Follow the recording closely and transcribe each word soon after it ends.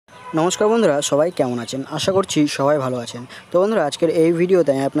নমস্কার বন্ধুরা, সবাই কেমন আছেন? আশা করছি সবাই ভালো আছেন। তো বন্ধুরা, আজকের এই ভিডিওতে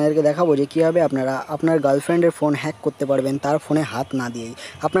আমি আপনাদেরকে দেখাবো যে কীভাবে আপনারা আপনার গার্লফ্রেন্ডের ফোন হ্যাক করতে পারবেন তার ফোনে হাত না দিয়েই।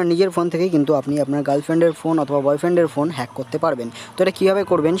 আপনার নিজের ফোন থেকেই কিন্তু আপনি আপনার গার্লফ্রেন্ডের ফোন অথবা বয়ফ্রেন্ডের ফোন হ্যাক করতে পারবেন। তো এটা কীভাবে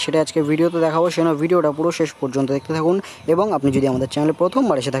করবেন সেটা আজকে ভিডিওতে দেখাবো। সেজন্য ভিডিওটা পুরো শেষ পর্যন্ত দেখতে থাকুন এবং আপনি যদি আমাদের চ্যানেলে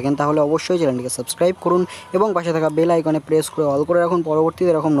প্রথমবার এসে থাকেন তাহলে অবশ্যই চ্যানেলটিকে সাবস্ক্রাইব করুন এবং পাশে থাকা বেল আইকনে প্রেস করে অল করে রাখুন পরবর্তীতে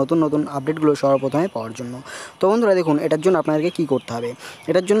এরকম নতুন নতুন আপডেটগুলো সর্বপ্রথমে পাওয়ার জন্য। তো বন্ধুরা দেখুন, এটার জন্য আপনাদেরকে কী করতে হবে।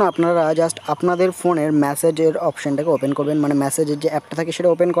 এটার জন্য আপনারা জাস্ট আপনাদের ফোনের মেসেজের অপশানটাকে ওপেন করবেন, মানে মেসেজের যে অ্যাপটা থাকে সেটা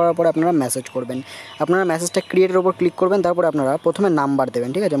ওপেন করার পরে আপনারা মেসেজ করবেন। আপনারা মেসেজটা ক্রিয়েটের ওপর ক্লিক করবেন, তারপরে আপনারা প্রথমে নাম্বার দেবেন,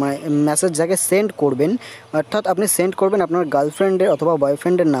 ঠিক আছে? মানে মেসেজ যাকে সেন্ড করবেন, অর্থাৎ আপনি সেন্ড করবেন আপনার গার্লফ্রেন্ডের অথবা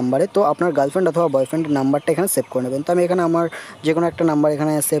বয়ফ্রেন্ডের নাম্বারে। তো আপনার গার্লফ্রেন্ড অথবা বয়ফ্রেন্ডের নাম্বারটা এখানে সেভ করে নেবেন। তো আমি এখানে আমার যে কোনো একটা নাম্বার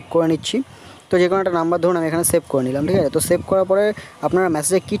এখানে সেভ করে নিচ্ছি। তো যে কোনো একটা নাম্বার ধরুন আমি এখানে সেভ করে নিলাম, ঠিক আছে? তো সেভ করার পরে আপনারা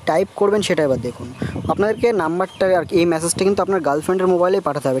মেসেজে কী টাইপ করবেন সেটা এবার দেখুন। আপনাদেরকে নাম্বারটা আর কি, এই মেসেজটা কিন্তু আপনার গার্লফ্রেন্ডের মোবাইলেই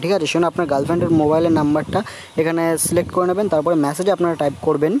পাঠাতে হবে, ঠিক আছে? সেজন্য আপনার গার্লফ্রেন্ডের মোবাইলের নাম্বারটা এখানে সিলেক্ট করে নেবেন। তারপরে মেসেজে আপনারা টাইপ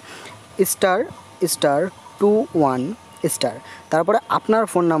করবেন ***2*1*, তারপরে আপনার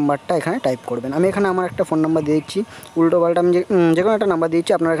ফোন নাম্বারটা এখানে টাইপ করবেন। আমি এখানে আমার একটা ফোন নাম্বার দিয়ে দিচ্ছি, উল্টো পাল্টা আমি যে কোনো একটা নাম্বার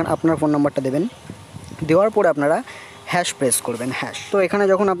দিচ্ছি, আপনারা এখানে আপনার ফোন নাম্বারটা দেবেন। দেওয়ার পরে আপনারা হ্যাশ প্রেস করবেন, হ্যাশ। তো এখানে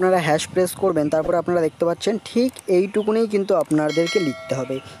যখন আপনারা হ্যাশ প্রেস করবেন তারপরে আপনারা দেখতে পাচ্ছেন ঠিক এইটুকুনেই কিন্তু আপনাদেরকে লিখতে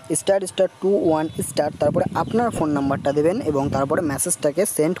হবে ***21*, তারপরে আপনার ফোন নাম্বারটা দেবেন এবং তারপরে মেসেজটাকে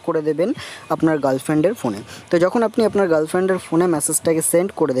সেন্ড করে দেবেন আপনার গার্লফ্রেন্ডের ফোনে। তো যখন আপনি আপনার গার্লফ্রেন্ডের ফোনে মেসেজটাকে সেন্ড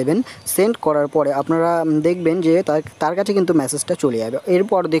করে দেবেন, সেন্ড করার পরে আপনারা দেখবেন যে তার কাছে কিন্তু মেসেজটা চলে যাবে।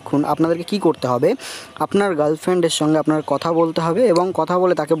 এরপর দেখুন আপনাদেরকে কি করতে হবে, আপনার গার্লফ্রেন্ডের সঙ্গে আপনার কথা বলতে হবে এবং কথা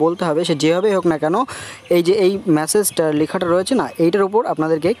বলে তাকে বলতে হবে সে যেভাবেই হোক না কেন এই মেসেজটা লেখাটা রয়েছে না, এইটার উপর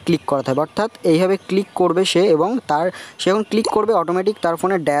আপনাদেরকে ক্লিক করাতে হবে। অর্থাৎ এইভাবে ক্লিক করবে সে এবং সে যখন ক্লিক করবে অটোমেটিক তার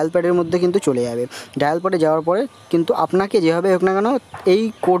ফোনের ডায়াল প্যাডের মধ্যে কিন্তু চলে যাবে। ডায়াল প্যাডে যাওয়ার পরে কিন্তু আপনাকে যেভাবে হোক না কেন এই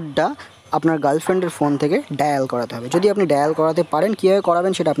কোডটা আপনার গার্লফ্রেন্ডের ফোন থেকে ডায়াল করাতে হবে। যদি আপনি ডায়াল করাতে পারেন, কীভাবে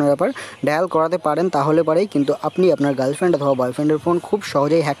করাবেন সেটা আপনার ব্যাপার, ডায়াল করাতে পারেন তাহলে পরেই কিন্তু আপনি আপনার গার্লফ্রেন্ড অথবা বয়ফ্রেন্ডের ফোন খুব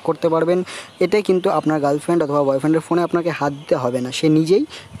সহজেই হ্যাক করতে পারবেন। এতে কিন্তু আপনার গার্লফ্রেন্ড অথবা বয়ফ্রেন্ডের ফোনে আপনাকে হাত দিতে হবে না, সে নিজেই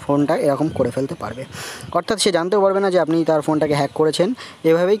ফোনটা এরকম করে ফেলতে পারবে। অর্থাৎ সে জানতেও পারবে না যে আপনি তার ফোনটাকে হ্যাক করেছেন।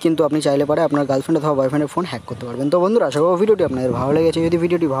 এভাবেই কিন্তু আপনি চাইলে পারে আপনার গার্লফ্রেন্ড অথবা বয়ফ্রেন্ডের ফোন হ্যাক করতে পারবেন। তো বন্ধুরা, আশা করব ভিডিওটি আপনাদের ভালো লেগেছে। যদি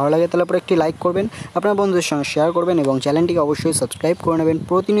ভিডিওটি ভালো লাগে তাহলে পরে একটি লাইক করবেন, আপনার বন্ধুদের সঙ্গে শেয়ার করবেন এবং চ্যানেলটিকে অবশ্যই সাবস্ক্রাইব করে নেবেন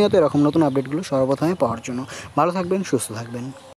প্রতিনিয়ত এরকম নতুন আপডেটগুলো সর্বপ্রথমে পাওয়ার জন্য। ভালো থাকবেন, সুস্থ থাকবেন।